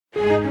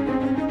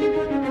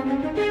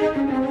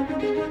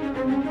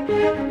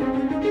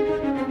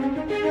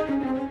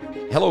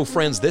Hello,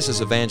 friends. This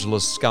is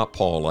Evangelist Scott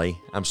Pauley.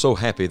 I'm so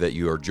happy that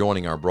you are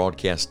joining our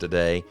broadcast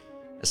today.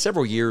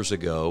 Several years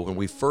ago, when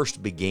we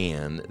first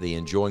began the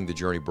Enjoying the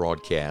Journey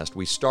broadcast,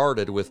 we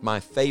started with my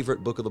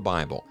favorite book of the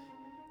Bible.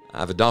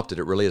 I've adopted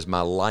it really as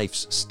my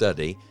life's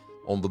study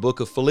on the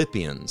book of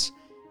Philippians.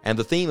 And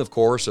the theme, of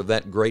course, of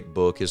that great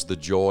book is the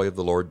joy of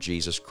the Lord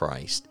Jesus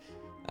Christ.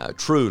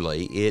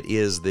 Truly, it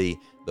is the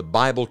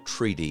Bible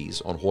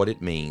treatise on what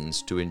it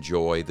means to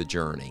enjoy the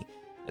journey.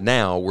 And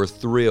now we're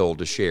thrilled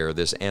to share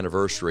this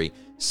anniversary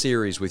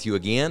series with you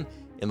again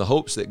in the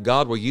hopes that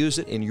God will use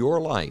it in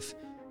your life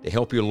to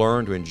help you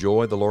learn to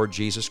enjoy the Lord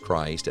Jesus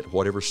Christ at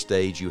whatever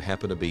stage you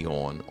happen to be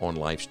on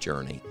life's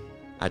journey.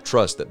 I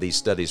trust that these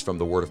studies from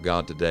the Word of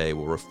God today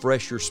will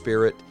refresh your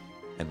spirit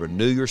and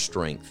renew your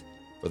strength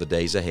for the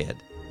days ahead.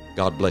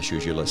 God bless you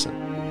as you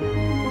listen.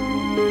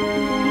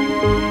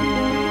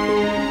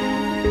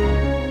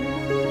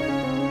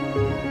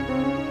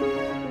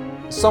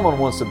 Someone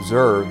once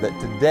observed that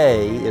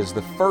today is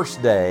the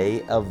first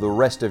day of the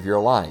rest of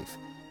your life.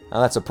 Now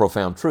that's a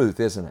profound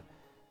truth, isn't it?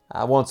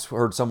 I once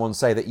heard someone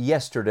say that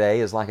yesterday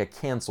is like a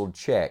canceled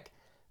check,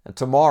 and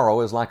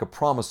tomorrow is like a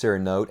promissory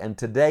note, and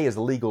today is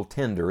legal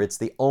tender. It's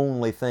the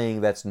only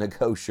thing that's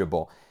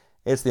negotiable.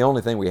 It's the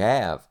only thing we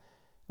have.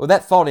 With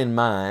that thought in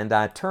mind,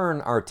 I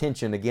turn our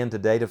attention again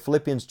today to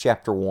Philippians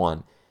chapter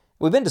 1.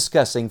 We've been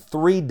discussing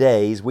 3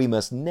 days we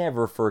must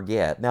never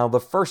forget. Now, the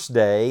first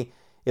day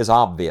is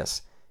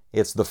obvious.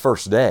 It's the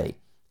first day.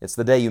 It's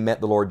the day you met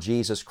the Lord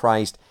Jesus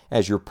Christ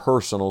as your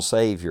personal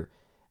Savior.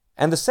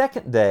 And the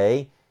second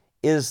day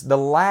is the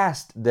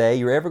last day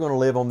you're ever going to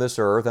live on this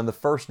earth and the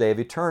first day of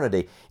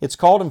eternity. It's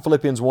called in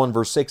Philippians 1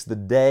 verse 6, the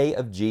day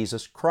of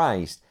Jesus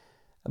Christ.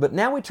 But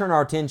now we turn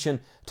our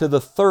attention to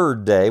the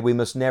third day we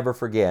must never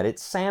forget.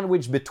 It's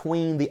sandwiched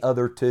between the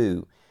other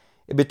two.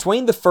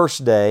 Between the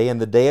first day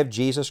and the day of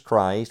Jesus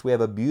Christ, we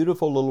have a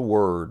beautiful little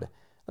word.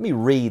 Let me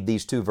read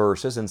these two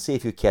verses and see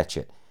if you catch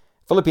it.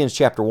 Philippians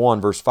chapter 1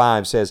 verse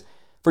 5 says,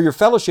 "For your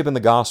fellowship in the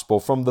gospel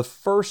from the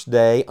first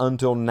day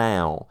until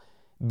now,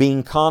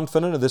 being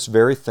confident of this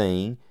very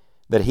thing,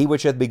 that he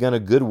which hath begun a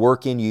good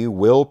work in you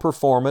will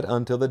perform it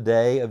until the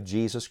day of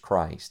Jesus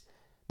Christ."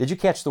 Did you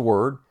catch the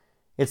word?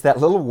 It's that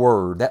little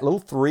word, that little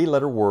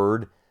 3-letter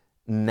word,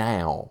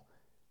 now.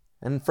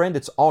 And friend,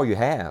 it's all you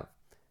have.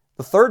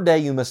 The third day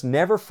you must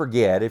never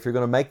forget, if you're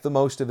going to make the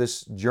most of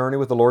this journey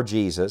with the Lord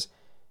Jesus,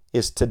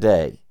 is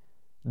today.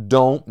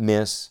 Don't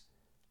miss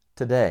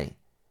today.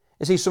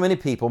 You see, so many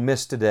people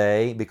miss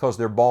today because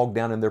they're bogged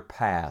down in their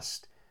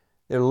past.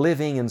 They're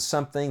living in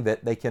something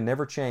that they can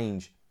never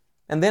change.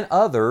 And then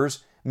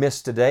others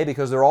miss today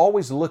because they're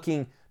always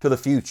looking to the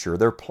future.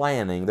 They're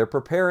planning. They're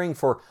preparing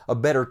for a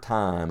better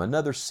time,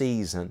 another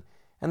season.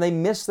 And they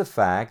miss the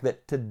fact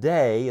that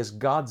today is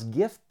God's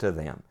gift to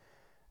them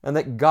and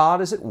that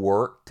God is at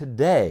work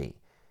today.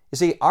 You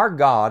see, our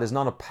God is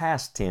not a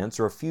past tense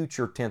or a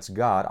future tense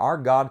God. Our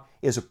God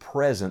is a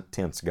present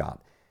tense God.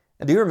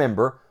 And do you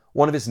remember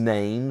one of His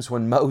names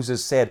when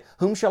Moses said,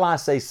 "Whom shall I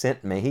say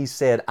sent me?" He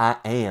said, "I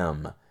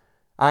am."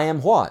 I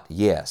am what?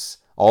 Yes,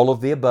 all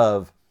of the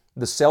above,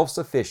 the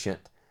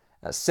self-sufficient,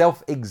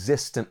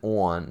 self-existent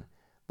one.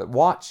 But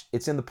watch,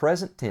 it's in the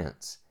present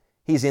tense.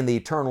 He's in the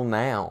eternal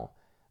now.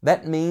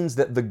 That means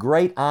that the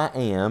great I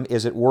am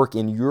is at work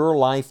in your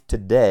life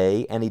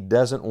today, and He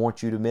doesn't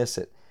want you to miss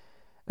it.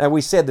 Now,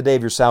 we said the day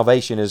of your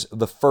salvation is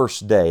the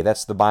first day.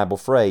 That's the Bible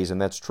phrase,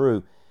 and that's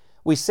true.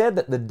 We said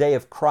that the day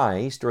of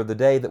Christ, or the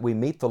day that we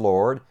meet the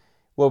Lord,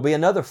 will be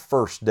another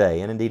first day,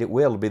 and indeed it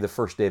will be the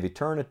first day of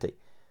eternity.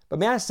 But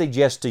may I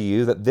suggest to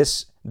you that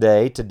this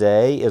day,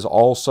 today, is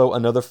also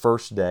another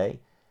first day?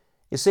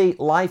 You see,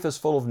 life is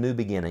full of new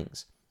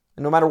beginnings.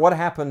 And no matter what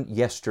happened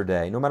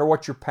yesterday, no matter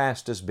what your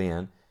past has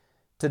been,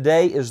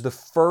 today is the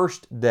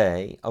first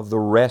day of the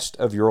rest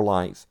of your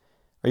life.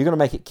 Are you going to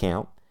make it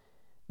count?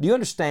 Do you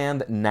understand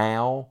that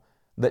now,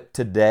 that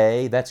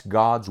today, that's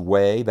God's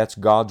way, that's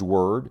God's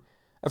Word?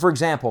 For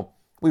example,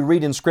 we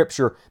read in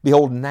Scripture,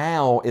 "Behold,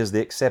 now is the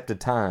accepted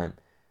time.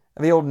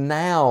 Behold,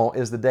 now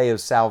is the day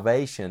of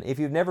salvation." If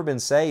you've never been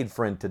saved,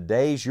 friend,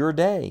 today's your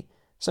day.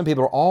 Some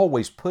people are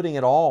always putting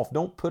it off.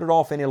 Don't put it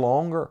off any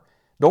longer.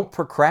 Don't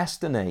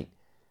procrastinate.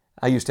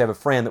 I used to have a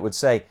friend that would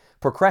say,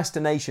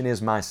 "Procrastination is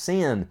my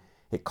sin.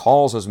 It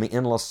causes me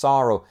endless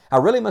sorrow. I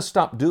really must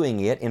stop doing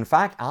it. In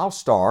fact, I'll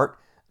start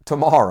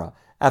tomorrow."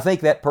 I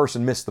think that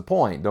person missed the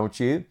point, don't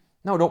you?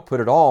 No, don't put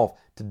it off.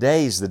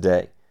 Today's the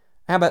day.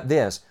 How about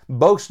this?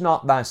 "Boast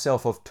not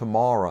thyself of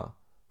tomorrow,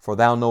 for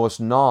thou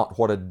knowest not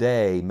what a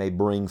day may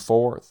bring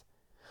forth."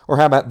 Or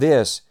how about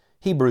this?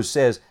 Hebrews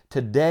says,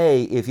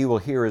 "Today, if you will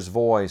hear His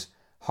voice,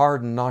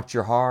 harden not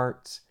your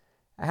hearts."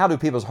 How do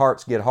people's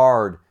hearts get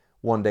hard?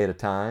 One day at a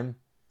time.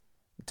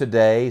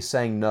 Today,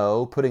 saying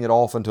no, putting it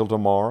off until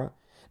tomorrow. Do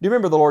you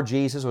remember the Lord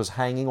Jesus was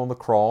hanging on the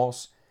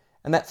cross,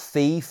 and that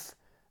thief,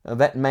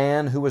 that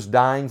man who was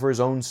dying for his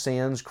own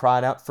sins,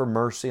 cried out for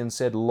mercy and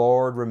said,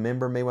 "Lord,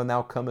 remember me when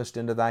Thou comest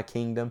into Thy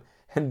kingdom."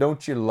 And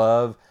don't you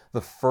love the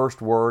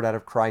first word out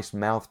of Christ's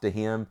mouth to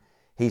him?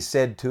 He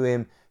said to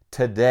him,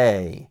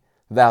 "Today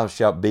thou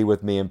shalt be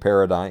with me in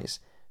paradise."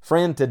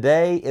 Friend,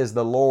 today is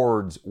the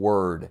Lord's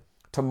word.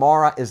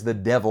 Tomorrow is the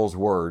devil's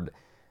word.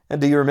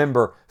 And do you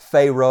remember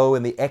Pharaoh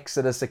in the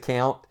Exodus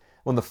account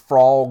when the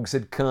frogs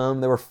had come?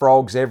 There were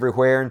frogs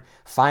everywhere, and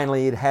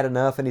finally he'd had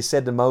enough, and he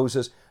said to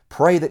Moses,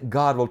 "Pray that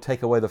God will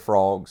take away the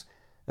frogs."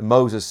 And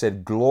Moses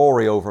said,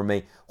 "Glory over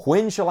me.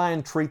 When shall I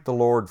entreat the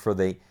Lord for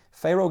thee?"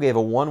 Pharaoh gave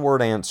a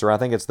one-word answer. I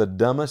think it's the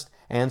dumbest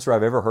answer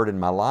I've ever heard in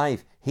my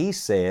life. He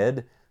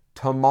said,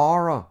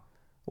 "Tomorrow."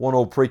 One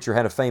old preacher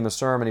had a famous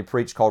sermon he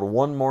preached called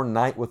 "One More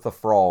Night with the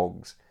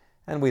Frogs."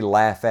 And we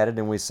laugh at it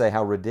and we say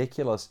how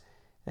ridiculous.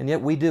 And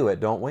yet we do it,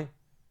 don't we?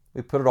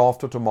 We put it off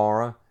till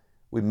tomorrow.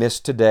 We miss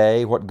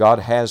today, what God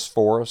has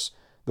for us,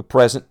 the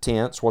present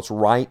tense, what's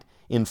right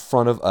in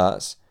front of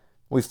us.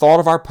 We've thought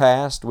of our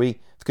past. We've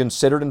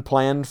considered and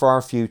planned for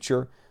our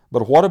future.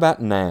 But what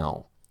about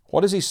now?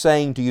 What is He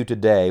saying to you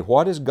today?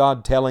 What is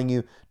God telling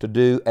you to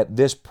do at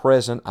this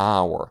present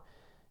hour?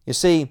 You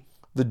see,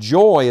 the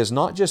joy is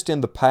not just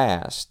in the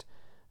past,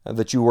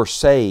 that you were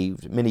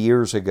saved many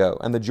years ago.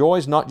 And the joy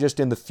is not just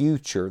in the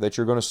future, that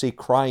you're going to see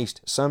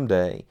Christ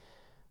someday.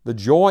 The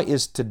joy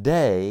is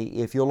today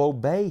if you'll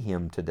obey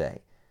Him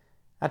today.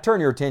 I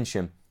turn your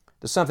attention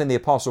to something the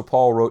Apostle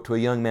Paul wrote to a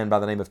young man by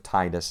the name of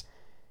Titus.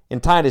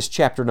 In Titus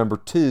chapter number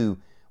 2,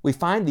 we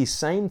find these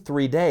same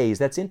 3 days.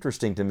 That's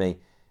interesting to me.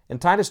 In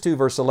Titus 2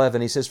 verse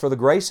 11, he says, "For the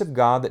grace of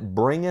God that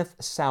bringeth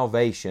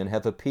salvation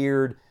hath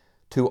appeared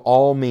to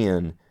all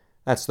men."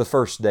 That's the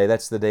first day.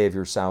 That's the day of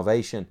your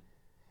salvation.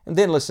 And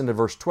then listen to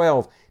verse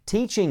 12,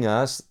 "Teaching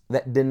us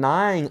that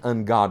denying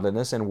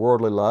ungodliness and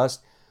worldly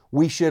lust,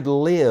 we should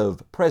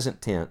live,"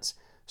 present tense,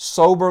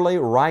 "soberly,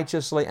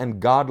 righteously, and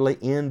godly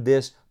in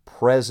this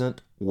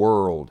present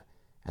world."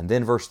 And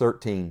then verse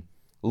 13,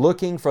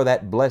 "Looking for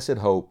that blessed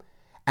hope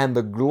and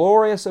the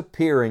glorious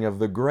appearing of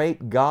the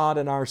great God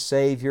and our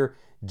Savior,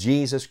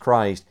 Jesus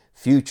Christ,"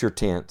 future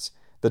tense,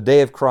 the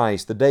day of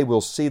Christ, the day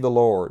we'll see the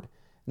Lord.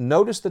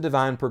 Notice the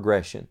divine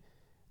progression.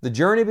 The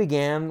journey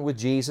began with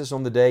Jesus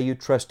on the day you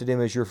trusted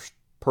Him as your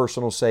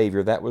personal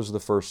Savior. That was the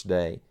first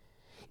day.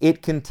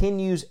 It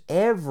continues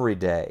every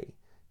day,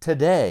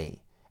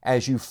 today,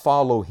 as you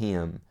follow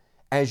Him,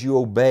 as you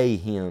obey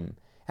Him,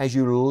 as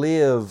you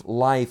live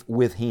life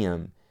with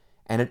Him.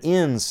 And it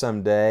ends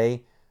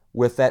someday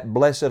with that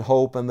blessed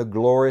hope and the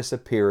glorious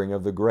appearing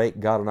of the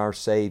great God and our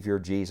Savior,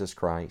 Jesus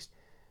Christ.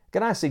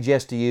 Can I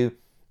suggest to you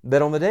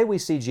that on the day we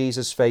see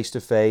Jesus face to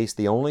face,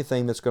 the only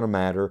thing that's going to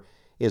matter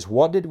is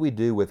what did we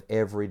do with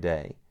every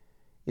day?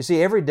 You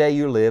see, every day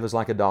you live is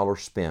like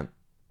 $1 spent.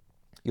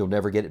 You'll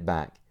never get it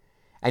back.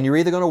 And you're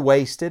either going to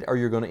waste it or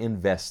you're going to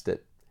invest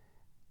it.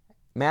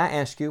 May I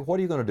ask you, what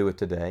are you going to do with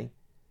today?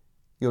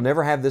 You'll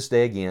never have this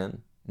day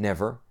again.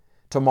 Never.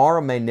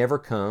 Tomorrow may never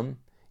come.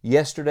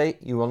 Yesterday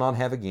you will not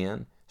have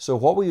again. So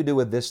what will you do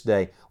with this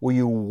day? Will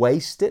you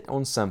waste it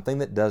on something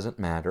that doesn't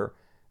matter,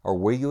 or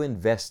will you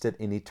invest it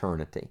in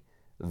eternity?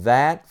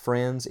 That,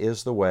 friends,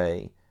 is the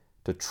way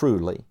to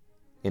truly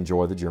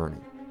enjoy the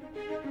journey.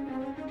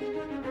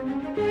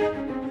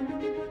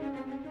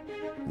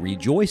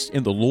 Rejoice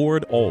in the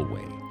Lord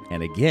always.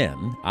 And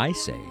again, I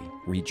say,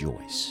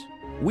 rejoice.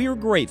 We are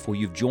grateful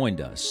you've joined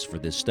us for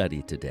this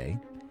study today.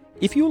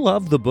 If you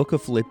love the book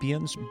of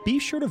Philippians, be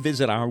sure to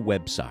visit our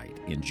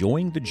website,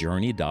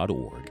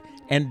 enjoyingthejourney.org,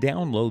 and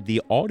download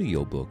the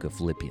audiobook of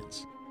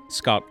Philippians.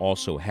 Scott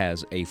also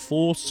has a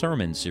full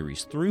sermon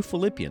series through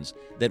Philippians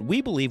that we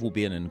believe will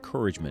be an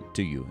encouragement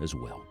to you as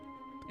well.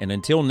 And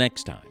until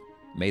next time,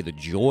 may the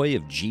joy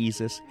of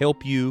Jesus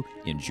help you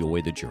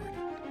enjoy the journey.